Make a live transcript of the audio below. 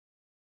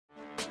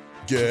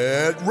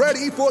Get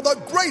ready for the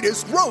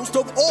greatest roast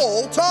of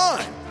all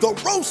time, the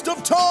Roast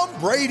of Tom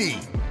Brady,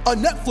 a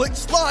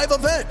Netflix live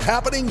event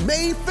happening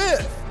May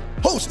 5th.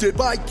 Hosted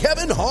by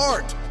Kevin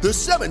Hart, the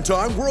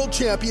 7-time world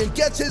champion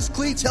gets his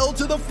cleats held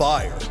to the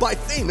fire by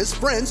famous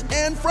friends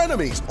and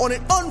frenemies on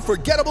an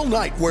unforgettable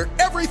night where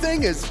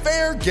everything is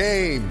fair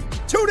game.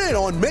 Tune in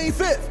on May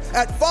 5th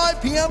at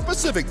 5 p.m.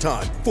 Pacific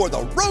time for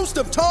the Roast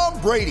of Tom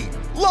Brady,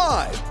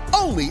 live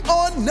only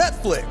on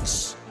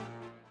Netflix.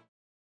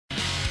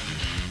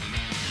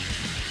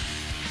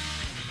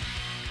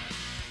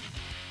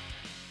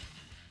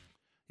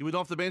 You went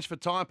off the bench for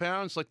Tyre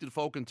Power and selected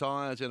Falcon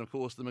Tyres and, of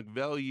course, the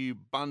McValue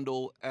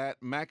bundle at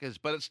Macca's.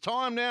 But it's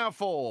time now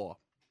for...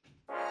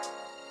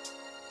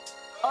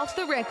 Off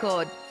the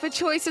record for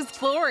Choices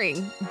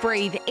Flooring.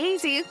 Breathe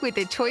easy with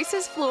the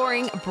Choices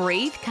Flooring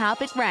Breathe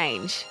Carpet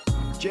range.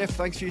 Jeff,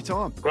 thanks for your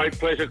time. Great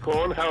pleasure,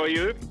 Corn. How are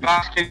you?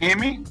 Buck, can you hear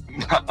me?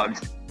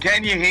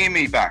 Can you hear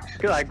me, Buck?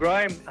 G'day,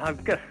 Graham. I'm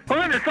going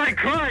to say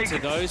Craig. To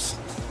those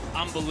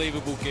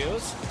unbelievable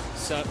girls,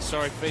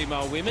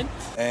 female women.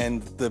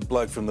 And the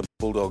bloke from the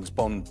Bulldogs,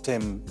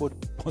 Bontempelli.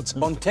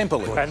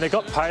 And they've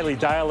got Paley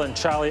Dale and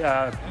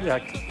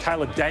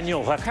Caleb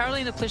Daniel.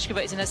 Carolina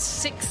Pliskova is in her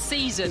 6th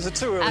season Is it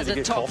too early as to a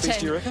get top coffees, 10.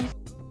 do you reckon?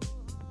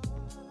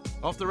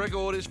 Off the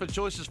record is for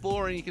Choices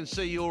Flooring. You can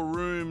see your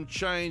room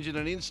change in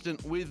an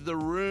instant with the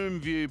Room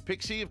View.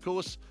 Pixie, of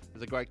course,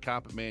 is a great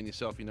carpet man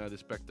yourself. You know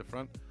this back to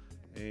front.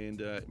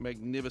 And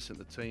magnificent,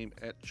 the team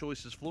at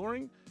Choices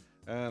Flooring.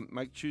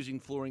 Make choosing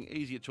flooring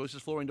easy at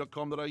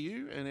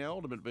choicesflooring.com.au. And our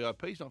ultimate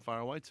VIP is not far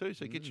away too,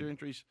 so get your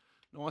entries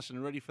nice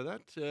and ready for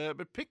that.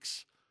 But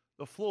Pix,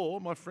 the floor,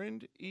 my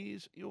friend,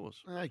 is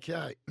yours.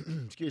 Okay.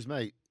 Excuse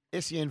me.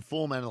 SEN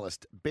form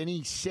analyst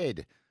Benny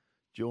Said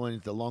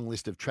joined the long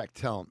list of track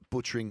talent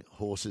butchering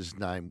horses'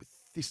 name with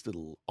this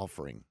little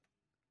offering.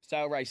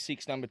 Sail race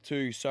 6, number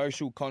 2,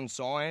 Social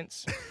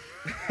Conscience.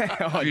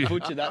 I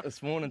butchered that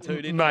this morning too,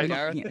 didn't I,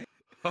 Gareth?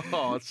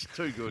 Oh, it's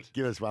too good.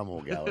 Give us one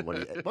more go.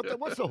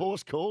 What's the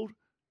horse called?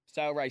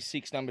 Sail race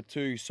 6, number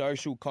 2,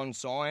 Social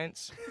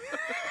Conscience.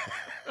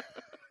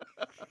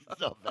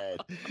 Not bad.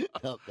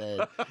 Not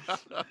bad.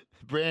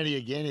 Brownie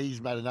again,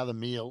 he's made another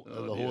meal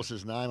of the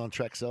horse's name on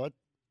trackside.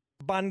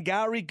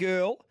 Bungari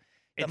Girl.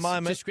 At the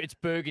moment. It's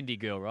Burgundy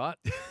Girl, right?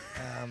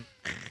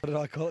 What did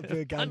I call it?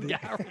 Burgundy.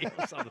 Bungari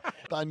or something.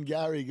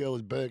 Bungari Girl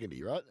is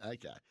Burgundy, right?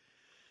 Okay.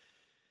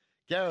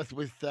 Gareth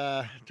with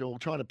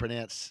trying to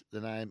pronounce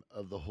the name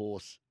of the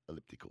horse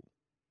elliptical.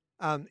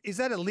 Is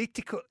that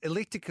elliptical?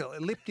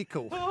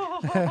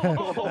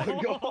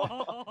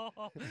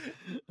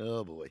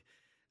 Oh, boy.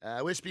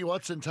 Wispy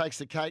Watson takes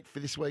the cake for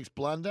this week's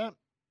blunder.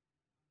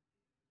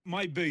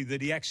 May be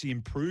that he actually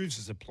improves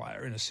as a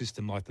player in a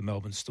system like the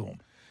Melbourne Storm,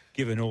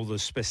 given all the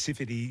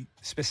specificity.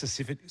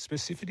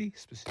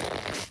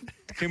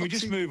 Can we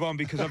just move on,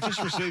 because I've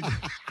just received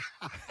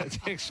a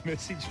text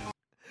message.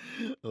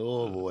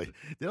 Oh, boy.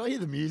 Did I hear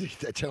the music,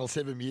 that Channel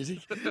 7 music?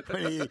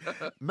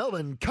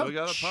 Melbourne coach. We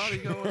got a party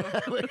going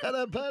on. We got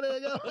a party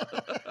going.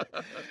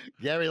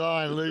 Gary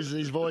Lyon loses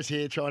his voice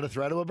here trying to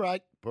throw to a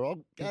break.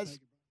 Going to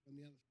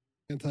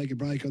take a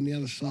break on the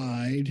other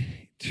side.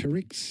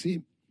 Tarek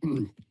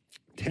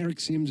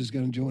Sims is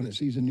going to join us.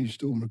 He's a new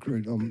Storm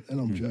recruit, and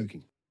I'm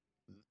joking.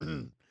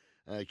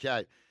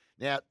 Okay.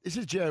 Now, this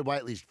is Jared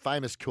Waitley's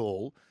famous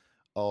call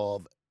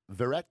of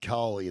Virat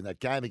Kohli in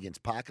that game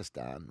against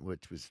Pakistan,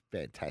 which was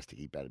fantastic.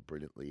 He batted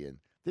brilliantly. And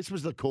this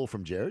was the call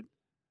from Jared.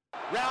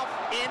 Ralph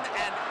in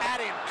and at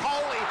him.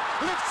 Kohli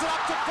lifts it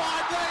up to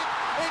 5 length.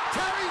 It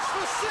carries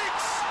for 6.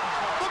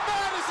 The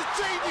man is a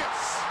genius.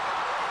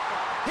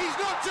 He's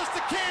not just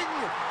a king.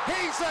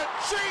 He's a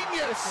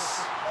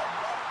genius.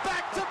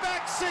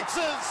 Back-to-back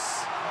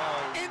sixes.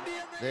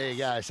 There you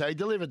go. So he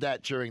delivered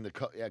that during the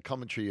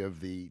commentary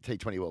of the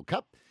T20 World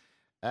Cup.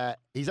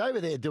 He's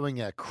over there doing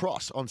a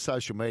cross on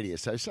social media.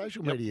 So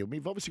social media,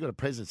 we've obviously got a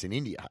presence in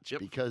India, Hutch,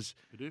 because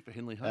we do for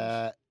Henley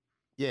Holmes.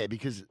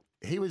 Because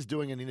he was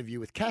doing an interview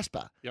with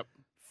Casper. Yep.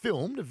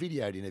 Filmed a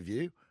videoed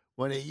interview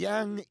when a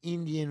young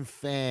Indian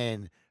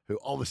fan who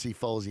obviously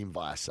follows him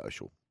via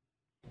social.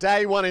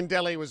 Day one in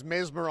Delhi was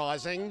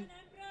mesmerising.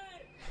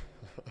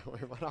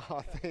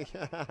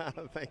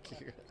 Thank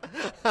you.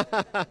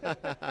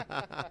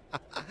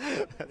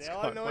 They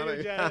all know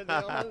you, Jared. They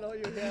all know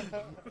you, Jared.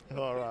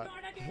 All right.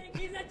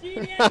 He's a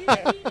genius.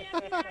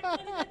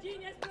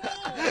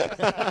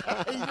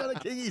 He's not a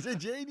king, he's a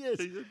genius.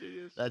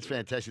 That's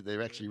fantastic.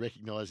 They're actually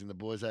recognising the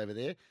boys over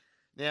there.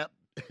 Now,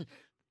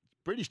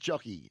 British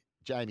jockey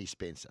Jamie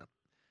Spencer.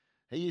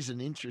 He used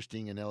an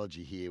interesting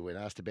analogy here when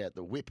asked about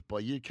the whip by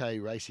UK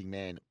racing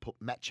man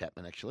Matt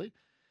Chapman, actually.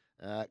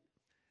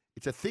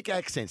 It's a thick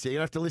accent, so you're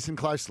going to have to listen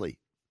closely.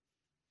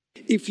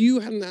 If you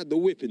hadn't had the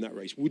whip in that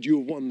race, would you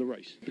have won the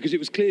race? Because it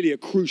was clearly a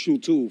crucial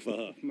tool for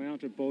her. My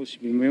outside ball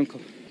should be my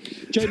uncle.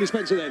 Jamie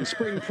Spencer then,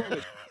 Spring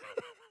Promise.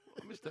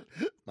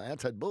 My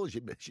outside ball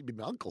should be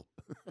my uncle.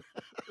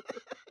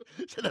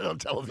 Said that on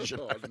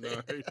television. Oh,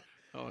 no.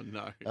 Oh,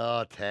 no.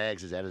 Oh,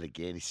 Tags is at it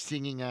again. He's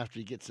singing after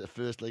he gets the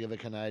first leg of a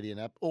Canadian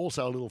up.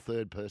 Also a little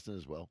third person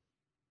as well.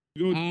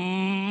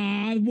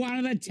 I one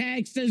of the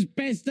texters.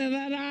 Best of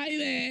the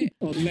day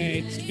there.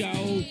 Let's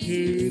go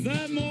to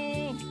the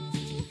mall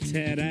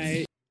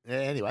today. Yeah,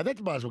 anyway,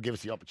 that might as well give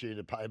us the opportunity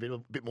to pay a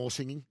bit more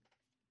singing.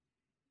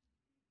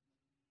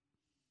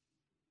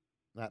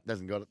 No,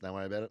 doesn't got it. Don't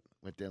worry about it.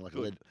 Went down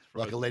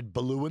like a lead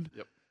balloon.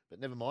 Yep. But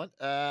never mind.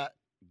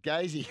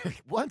 Gazy,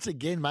 once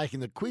again making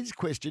the quiz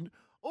question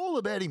all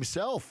about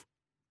himself.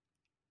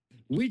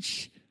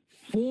 Which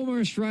former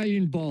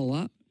Australian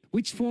bowler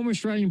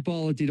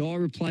did I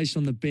replace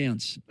on the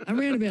bounce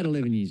around about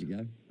 11 years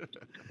ago?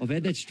 I've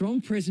had that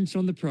strong presence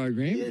on the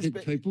program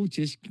that people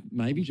just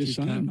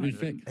can't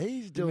reflect.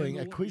 He's doing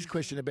a quiz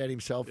question about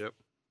himself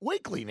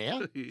weekly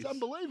now. It's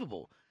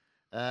unbelievable.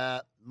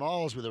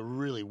 Miles with a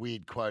really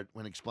weird quote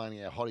when explaining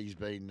how hot he's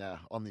been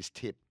on this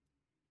tip.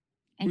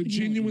 We're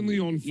genuinely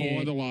on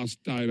fire the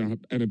last day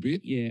and a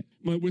bit. Yeah.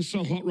 Mate, we're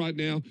so hot right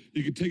now,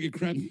 you could take a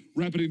crap,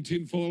 wrap it in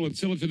tin foil and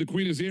sell it to the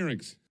Queen as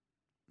earrings.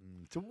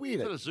 It's a weird...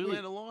 Is that a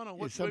Zoolander line or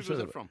what movie was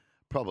it from?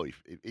 Probably.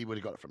 He would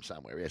have got it from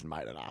somewhere. He hasn't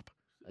made it up.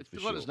 That's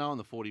for let us know on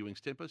the 40 Wings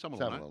tempo. Someone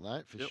will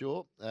know, for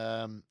sure.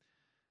 And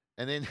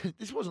then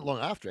this wasn't long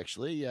after,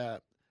 actually.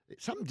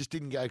 Something just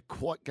didn't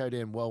quite go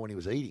down well when he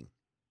was eating.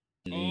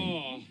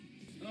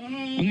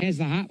 How's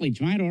the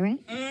heartledge, mate? All right.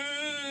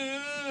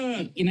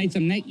 You need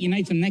some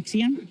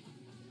Nexium.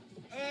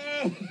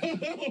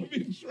 I'm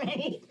in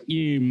trouble.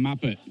 You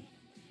muppet.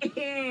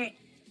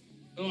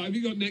 Have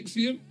you got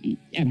Nexium?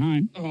 At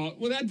home. Oh,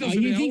 well, that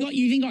doesn't help.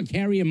 You think I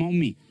carry them on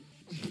me?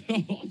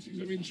 Oh,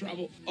 jeez, I'm in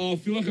trouble. Oh, I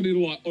feel like I need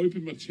to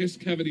open my chest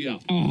cavity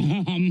up. Oh,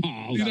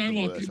 you know,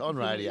 like on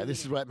radio.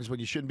 This is what happens when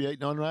you shouldn't be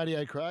eating on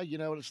radio, Craig. You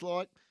know what it's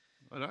like.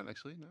 I don't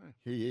actually, no.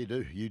 Yeah, you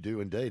do. You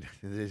do indeed.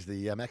 There's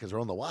the Maccas are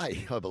on the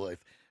way, I believe.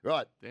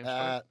 Right.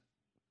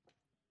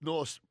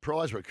 North's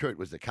prize recruit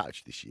was the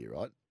coach this year,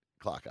 right?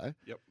 Clarko.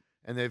 Yep.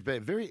 And they've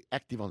been very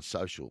active on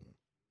social,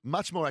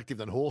 much more active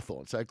than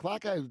Hawthorn. So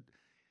Clarko,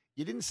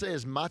 you didn't see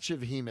as much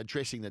of him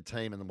addressing the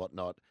team and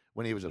whatnot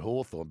when he was at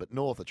Hawthorn, but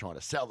North are trying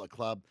to sell the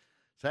club.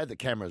 So had the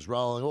cameras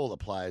rolling, all the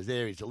players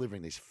there. He's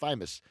delivering this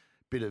famous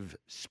bit of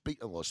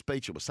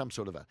speech. It was some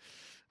sort of a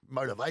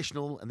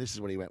motivational, and this is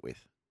what he went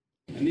with.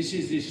 And this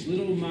is this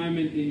little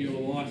moment in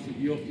your life that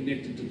you're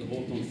connected to the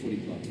Hawthorn Footy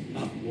Club.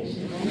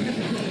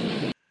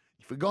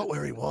 He forgot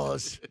where he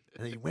was,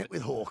 and he went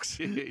with Hawks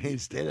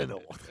instead of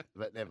North.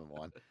 But never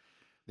mind.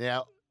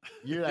 Now,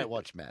 you don't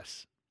watch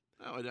maths.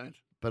 No, I don't.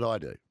 But I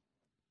do.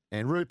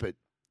 And Rupert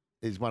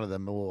is one of the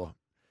more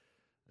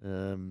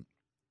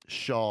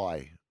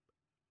shy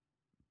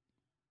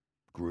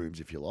grooms,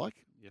 if you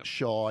like. Yep.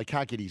 Shy,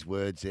 can't get his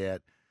words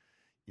out.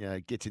 You know,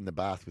 gets in the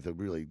bath with a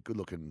really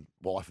good-looking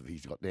wife that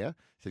he's got now.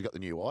 So he's got the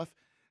new wife,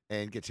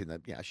 and gets in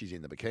the, she's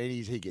in the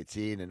bikinis. He gets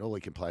in, and all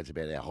he complains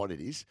about how hot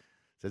it is.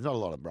 So there's not a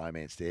lot of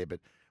romance there.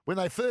 But when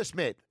they first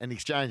met and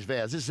exchanged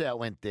vows, this is how it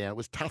went down. It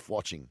was tough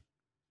watching.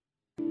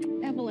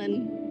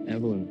 Evelyn.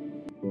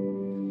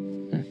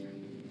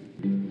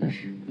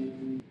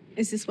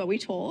 Is this where we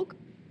talk?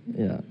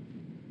 Yeah.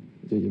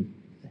 Do your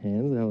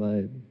hands, how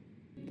they...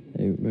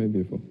 Hey, very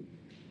beautiful.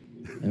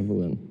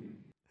 Evelyn.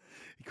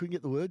 He couldn't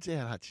get the words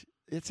out.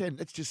 It's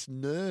just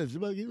nerves.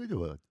 That's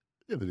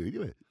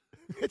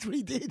what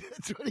he did.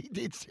 That's what he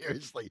did,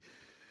 seriously.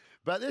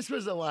 But this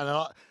was the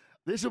one.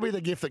 This will be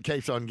the gift that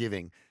keeps on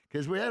giving,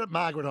 because we had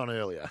Margaret on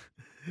earlier,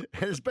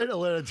 and it's been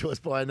alerted to us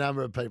by a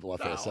number of people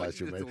off our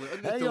social media.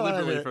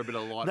 Deliberately for a bit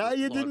of light. No,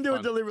 you didn't do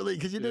it deliberately,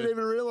 because you didn't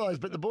even realise.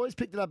 But the boys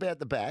picked it up out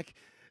the back,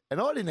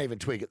 and I didn't even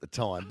twig at the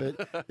time.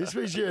 But this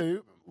was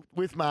you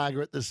with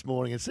Margaret this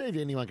morning, and see if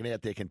anyone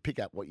out there can pick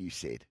up what you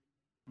said.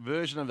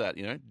 Version of that,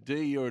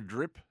 D, you're a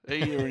drip. E,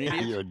 you're an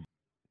idiot.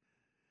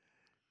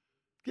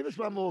 Give us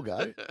one more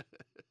go.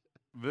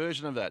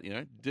 Version of that,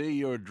 D,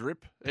 you're a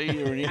drip. E,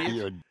 you're an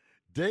idiot.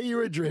 D,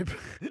 you're a drip.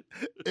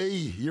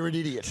 E, you're an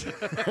idiot.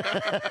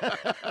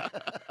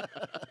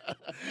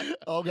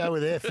 I'll go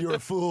with F, you're a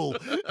fool.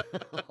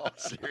 Oh,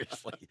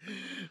 seriously.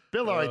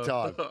 Bill Lorry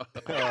time.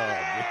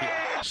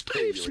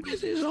 Steve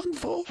Smith is on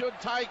for. Should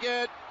take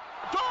it.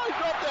 Try,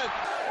 dropped it.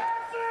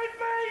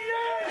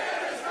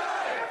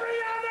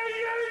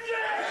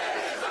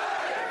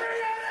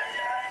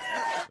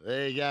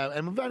 There you go.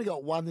 And we've only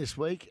got one this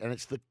week, and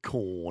it's the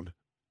corn.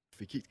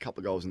 He kicked a couple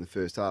of goals in the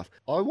first half.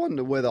 I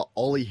wonder whether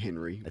Ollie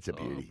Henry... That's a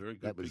beauty.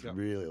 That was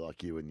really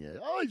like you and he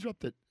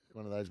dropped it.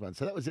 One of those ones.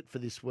 So that was it for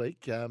this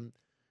week.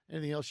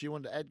 Anything else you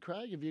wanted to add,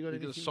 Craig? Have you got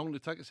anything? You got a song to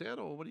take us out,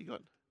 or what do you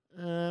got?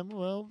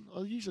 Well,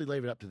 I'll usually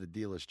leave it up to the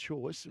dealer's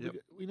choice. Yep.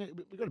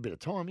 We've got a bit of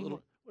time.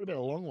 What about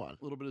a long one? A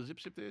little bit of zip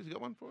there. Has he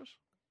got one for us?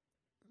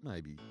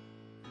 Maybe.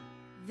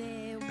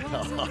 There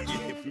was a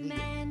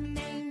man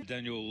named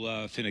Daniel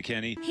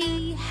Finnecani.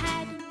 He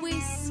had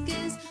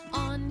whiskers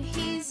on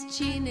his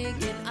chin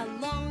again.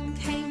 Along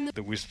came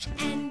the wisps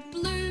and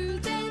blew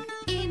them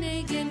in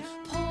again.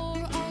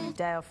 Poor old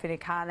Dale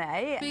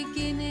Finnecani.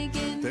 Begin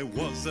again. There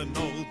was an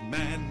old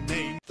man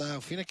named Dale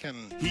Finnegan.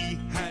 He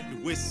had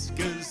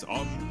whiskers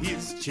on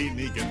his chin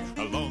again.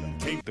 Along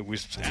came The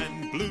wisps.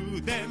 and blew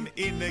them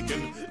in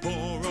again.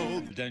 Poor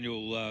old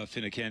Daniel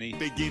Finnecani.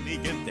 begin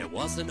again. There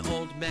was an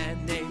old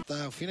man named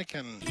Dale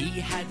Finnegan. He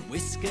had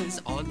whiskers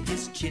on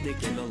his chin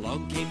again.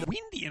 Along came the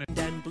windy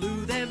and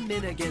blew them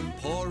in again.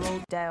 Poor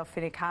old Dale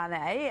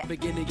Finnecane.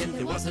 begin again.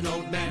 There was an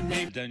old man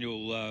named Daniel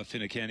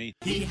Finnecani.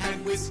 He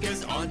had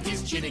whiskers on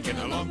his chin again.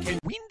 Along came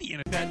windy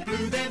and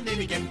blew them in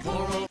again.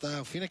 Poor old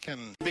Dale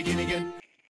Finnegan. begin again.